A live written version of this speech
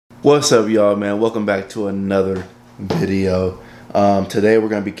What's up, y'all, man? Welcome back to another video. Today we're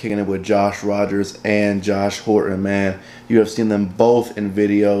going to be kicking it with Josh Rogers and Josh Horton, man. You have seen them both in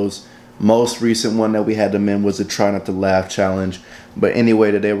videos. Most recent one that we had them in was the Try Not to Laugh challenge. But anyway,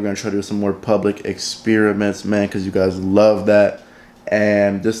 today we're going to try to do some more public experiments, man, because you guys love that.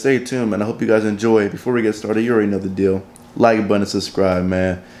 And just stay tuned, man. I hope you guys enjoy. Before we get started, you already know the deal. Like button, subscribe,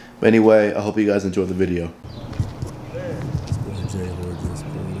 man. But anyway, I hope you guys enjoy the video.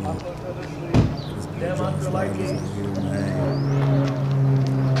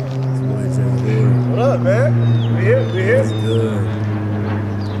 What up, man? We here? It's good.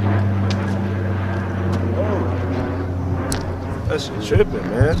 Oh. That shit tripping,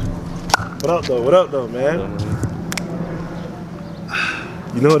 man. What up, though, man?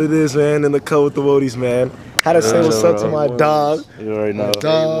 You know what it is, man? In the cut with the Woodies, man. Had to say what's up to my dog. You already know. My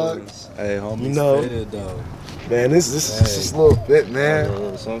dog. Hey, homie. You know. Man, this is a little fit, man.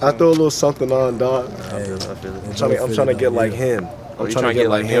 I throw a little something on, dog. Hey, I feel it. I'm trying to get like him. I'm trying to get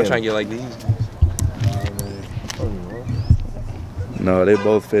like him. I'm trying to get like these. No, they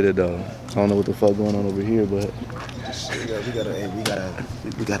both fitted though. I don't know what the fuck going on over here, but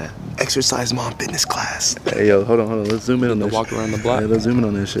we gotta exercise mom fitness class. hey, yo, hold on. Let's zoom in on this. Walk around the block. Hey, let's zoom in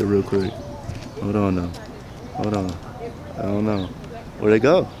on this shit real quick. Hold on now. Hold on. I don't know. Where'd they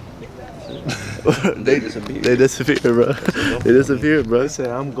go? they disappeared, bro. They disappeared, bro. They said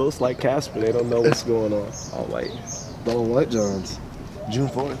I'm ghost like Casper. They don't know what's going on. All white. Don't what, Johns? June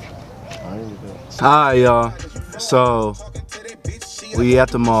 4th. Hi, y'all. So, we at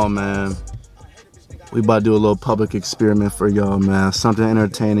the mall, man. We about to do a little public experiment for y'all, man. Something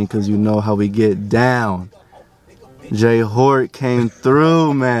entertaining, because you know how we get down. Jay Hort came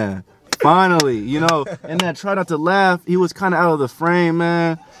through, man. Finally, you know, and that Try Not to Laugh, he was kind of out of the frame,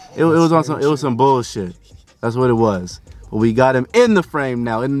 man. It was some bullshit. That's what it was. But we got him in the frame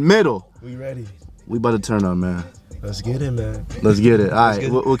now, in the middle. We ready. We about to turn up, man. Let's get it, man. Let's get it. All right,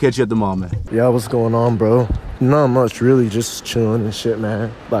 we'll catch you at the mall, man. Yeah, what's going on, bro? Not much, really. Just chilling and shit,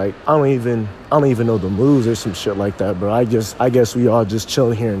 man. Like, I don't even know the moves or some shit like that, bro. I guess we all just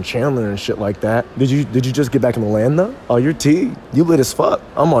chilling here in Chandler and shit like that. Did you just get back in the land though? Oh, you're T. You lit as fuck.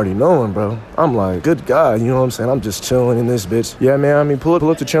 I'm already knowing, bro. I'm like, good God, you know what I'm saying? I'm just chilling in this bitch. Yeah, man. I mean, pull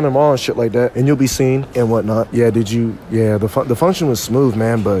up to Chandler Mall and shit like that, and you'll be seen and whatnot. Yeah, Yeah, the function was smooth,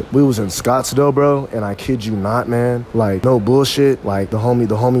 man. But we was in Scottsdale, bro, and I kid you not, man. Like, no bullshit. Like, the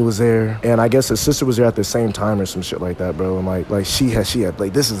homie was there, and I guess his sister was there at the same time or some shit like that, bro. And like she had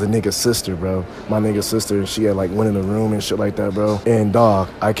like, this is a nigga's sister, bro. My nigga's sister, and she had like went in the room and shit like that, bro. And dog,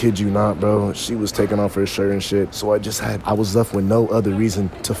 I kid you not, bro, she was taking off her shirt and shit. So I was left with no other reason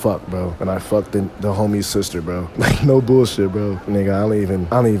to fuck, bro. And I fucked the homie's sister, bro. Like, no bullshit, bro. Nigga,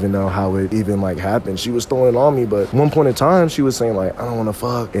 I don't even know how it even like happened. She was throwing it on me, but one point in time she was saying like, I don't want to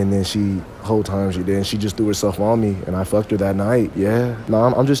fuck, and then whole time she did, and she just threw herself on me, and I fucked her that night. Yeah.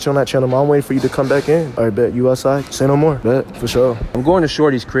 Nah, I'm just chilling at Channel. I'm waiting for you to come back in. All right, bet. You outside? Say no more. Bet, for sure. I'm going to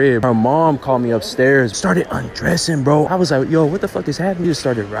Shorty's crib. Her mom called me upstairs, started undressing, bro. I was like, yo, what the fuck is happening? She just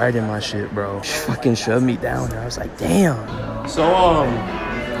started riding my shit, bro. She fucking shoved me down there. I was like, damn. So,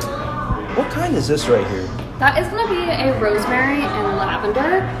 what kind is this right here? That is going to be a rosemary and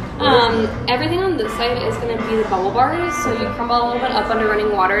lavender. Everything on this side is going to be the bubble bars. So you crumble a little bit up under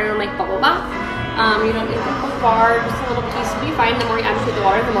running water and it'll make bubble bath. You don't need the whole bar, just a little piece will be fine. The more you agitate the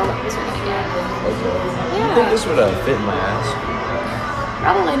water, the more bubbles you're going to get. Okay. Yeah. You think this would fit in my ass?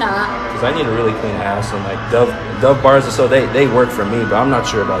 Probably not. Because I need a really clean ass, and like Dove bars, so they work for me, but I'm not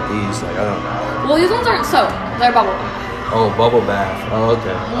sure about these. Like, I don't know. Well, these ones aren't soap. They're bubble bath. Oh, bubble bath. Oh,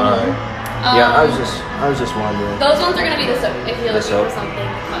 okay. All right. Yeah, I was just wondering. Those ones are going to be the soap if you're looking soap. for something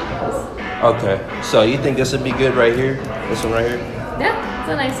fun. Okay. So you think this would be good right here? This one right here? Yeah, it's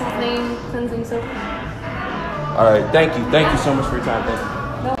a nice and clean cleansing soap. All right. Thank you. Thank you so much for your time. Thank you.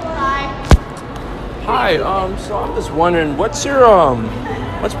 No. Hi. Hi. So I'm just wondering, what's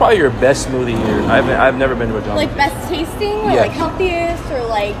probably your best smoothie here? I've never been to a Jamba. Like best tasting, or Yes. like healthiest, or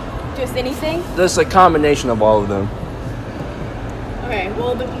like just anything? There's a combination of all of them. Okay,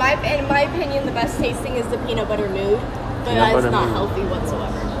 well, in my opinion, the best tasting is the peanut butter mood, but Peanut that's butter not mood. healthy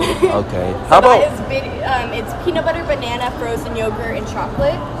whatsoever. Okay. So How about? it's peanut butter, banana, frozen yogurt, and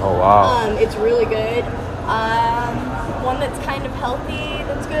chocolate. Oh wow. It's really good. One that's kind of healthy,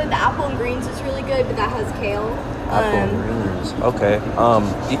 that's good. The apple and greens is really good, but that has kale. Apple and greens. Okay.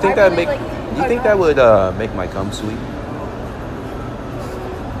 You think I that really make? like- You think that would make my cum sweet?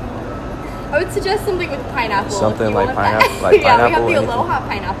 I would suggest something with pineapple. Something if you like want pineapple- that. like yeah, we pineapple have the or Aloha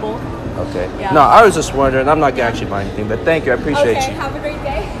pineapple. Okay. Yeah. No, I was just wondering. I'm not gonna actually buy anything, but thank you. I appreciate Okay, you. have a great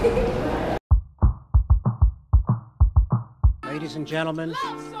day. Ladies and gentlemen,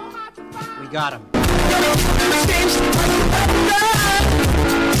 We got him.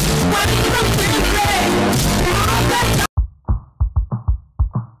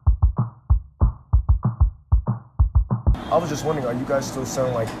 I was just wondering, are you guys still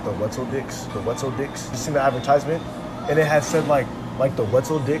selling like the Wetzel Dicks? The Wetzel Dicks? You seen the advertisement? And it had said like the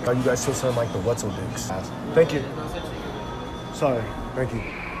Wetzel Dick. Are you guys still selling like the Wetzel Dicks? Thank you. Sorry. Thank you.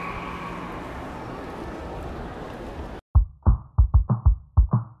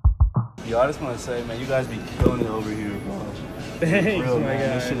 Yo, I just want to say, man, you guys be killing it over here, bro. Thanks, real, my man.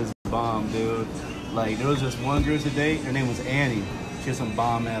 guy. This shit is bomb, dude. Like, there was just one girl today, her name was Annie. She had some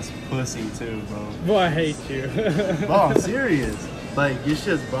bomb-ass pussy, too, bro. Boy, I hate you. Bro, I'm serious. Like, your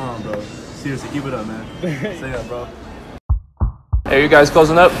shit's bomb, bro. Seriously, keep it up, man. Say that, bro. Hey, you guys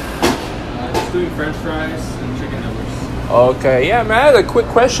closing up? Just doing french fries and chicken nuggets. Okay, yeah, man, I had a quick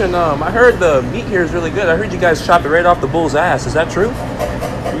question. I heard the meat here is really good. I heard you guys chop it right off the bull's ass. Is that true?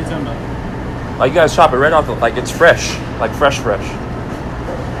 What are you talking about? Like, you guys chop it right off the, like, it's fresh. Like, fresh. I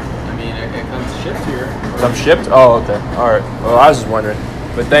mean, it comes shipped here. Some shipped? Oh, okay. All right. Well, I was just wondering.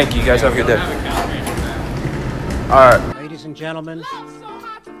 But thank you. You guys have a good day. All right. Ladies and gentlemen,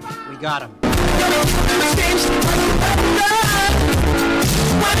 we got him.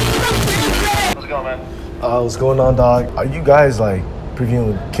 What's going on, man? What's going on, dog? Are you guys like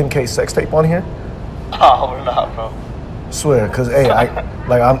previewing Kim K's sex tape on here? Oh, we're not, bro. Swear, cause hey,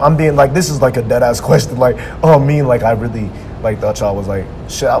 I'm being like, this is like a dead ass question. Like, oh, like I really like thought y'all was like,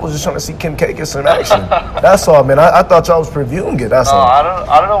 shit. I was just trying to see Kim K get some action. That's all, man. I thought y'all was previewing it. That's all.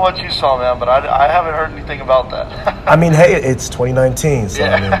 I don't know what you saw, man, but I haven't heard anything about that. I mean, hey, it's 2019, so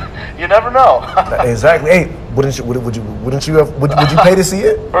yeah. I mean, you never know. exactly. Hey, would you pay to see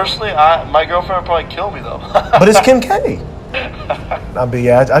it? Personally, my girlfriend would probably kill me though. But it's Kim K. I mean,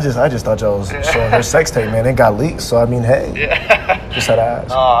 yeah, I just thought y'all was showing her sex tape, man. It got leaked, so I mean, hey, just had to ask.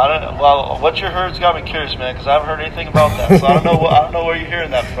 No, I don't. Well, what you heard's got me curious, man, because I haven't heard anything about that. So I don't know where you're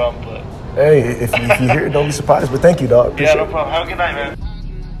hearing that from, but. Hey, if you hear it, don't be surprised. But thank you, dog. Appreciate yeah, no problem. Have a good night, man.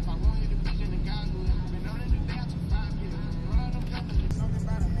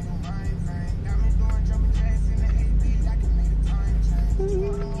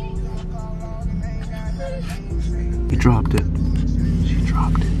 He dropped it. She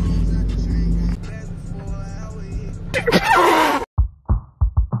dropped it.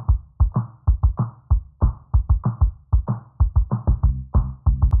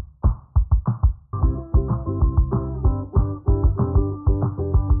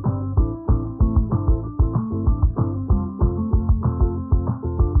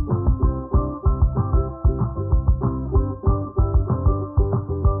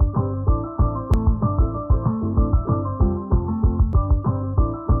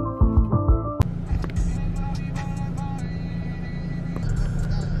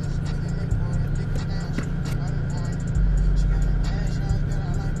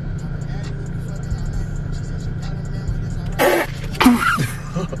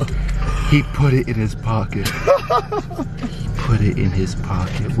 He put it in his pocket. He put it in his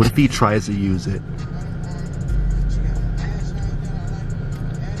pocket. What if he tries to use it?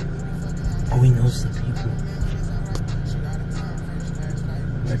 Oh, he knows the people.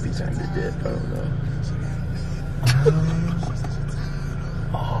 Might be time to dip. I don't know.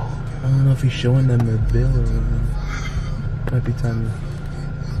 Oh, I don't know if he's showing them their bill or whatnot. Might be time to.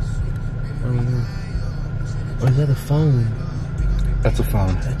 I don't know. Or is that a phone? That's a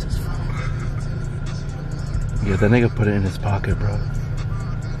phone. That's his phone. Yeah, that nigga put it in his pocket, bro.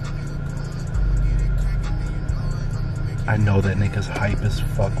 I know that nigga's hype as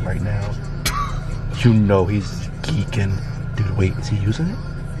fuck right now. You know he's geeking. Dude, wait, is he using it?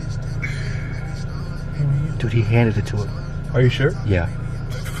 Dude, he handed it to him. Are you sure? Yeah.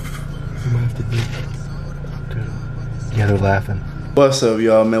 You might have to do it. Dude. Yeah, they're laughing. What's up,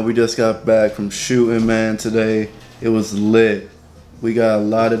 y'all, man? We just got back from shooting, man, today. It was lit. We got a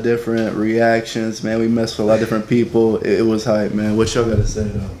lot of different reactions, man. We messed with a lot of different people. It was hype, man. What y'all got to say,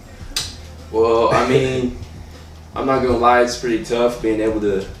 though? Well, I mean, I'm not gonna lie, it's pretty tough being able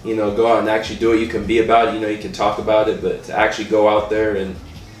to, you know, go out and actually do it. You can be about it, you know, you can talk about it, but to actually go out there and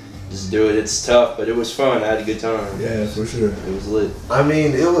just do it, it's tough, but it was fun. I had a good time. Yeah, for sure. It was lit. I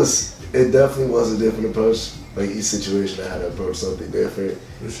mean, it definitely was a different approach. Like each situation, I had to approach something different.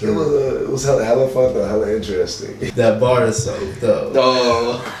 For sure. It was hella fun though, hella interesting. That bar is so dope.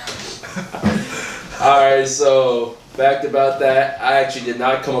 Oh. Alright, so fact about that, I actually did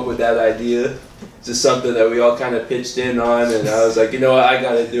not come up with that idea. It's just something that we all kind of pitched in on, and I was like, you know what, I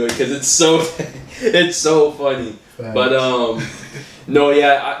gotta do it because it's so funny. But no,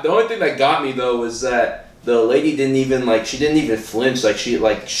 yeah, the only thing that got me though was that the lady didn't even like, she didn't even flinch. Like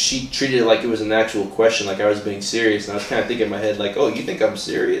she treated it like it was an actual question, like I was being serious. And I was kind of thinking in my head, like, oh, you think I'm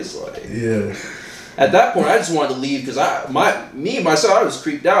serious? Like, Yeah. At that point, I just wanted to leave because I was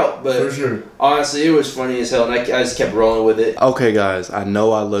creeped out. But For sure. honestly, it was funny as hell, and I just kept rolling with it. Okay, guys, I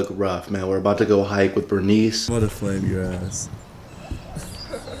know I look rough, man. We're about to go hike with Bernice. What a flame your ass.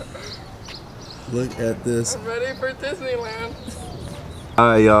 Look at this. I'm ready for Disneyland.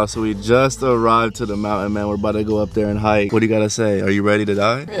 Alright, y'all, so we just arrived to the mountain, man. We're about to go up there and hike. What do you gotta say? Are you ready to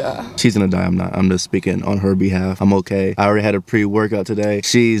die? Yeah. She's gonna die, I'm not. I'm just speaking on her behalf. I'm okay. I already had a pre-workout today.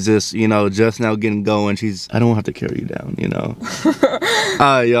 She's just, you know, just now getting going. I don't have to carry you down, you know?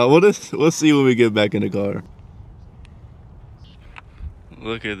 Alright, y'all, we'll see when we get back in the car.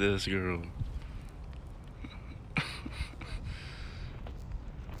 Look at this girl.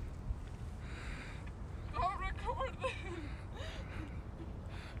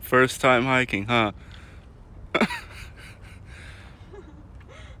 First time hiking, huh?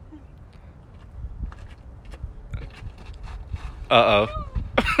 Uh-oh.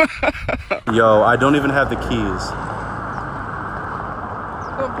 Yo, I don't even have the keys.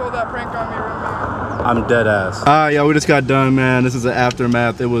 Don't pull that prank on me right now. I'm dead ass. Alright, yo, we just got done, man. This is the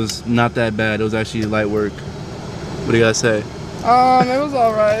aftermath. It was not that bad. It was actually light work. What do you guys say? It was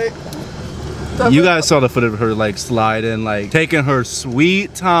alright. You guys saw the footage of her like sliding, like taking her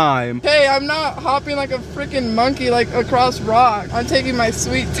sweet time. Hey, I'm not hopping like a freaking monkey like across rock. I'm taking my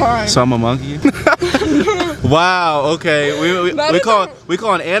sweet time. So I'm a monkey? Wow, okay. We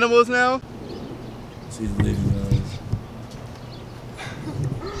calling animals now? She's bleeding eyes.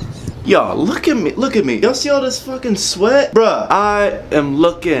 Yo, look at me. Y'all see all this fucking sweat? Bruh, I'm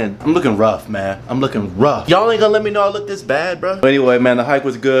looking rough, man. I'm looking rough. Y'all ain't gonna let me know I look this bad, bruh. But anyway, man, the hike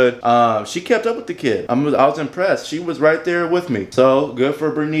was good. She kept up with the kid. I was impressed. She was right there with me. So, good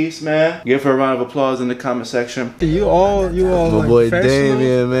for Bernice, man. Give her a round of applause in the comment section. You all My like boy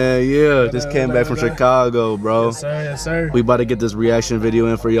Damien, man, yeah. Just came back from Chicago, bro. Yes, sir, yes, sir. We about to get this reaction video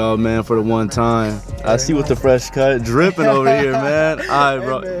in for y'all, man, for the one time. I see with the fresh cut dripping over here, man. All right,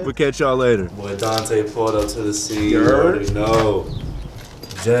 bro. We'll catch y'all later. Boy, Dante pulled up to the scene. You already know.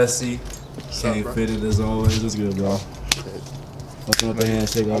 Jesse, same fitted as always. What's good, bro? Fucking with the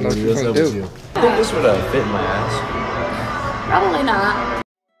handshake already. What's up with you? I think this would fit my ass. Probably not.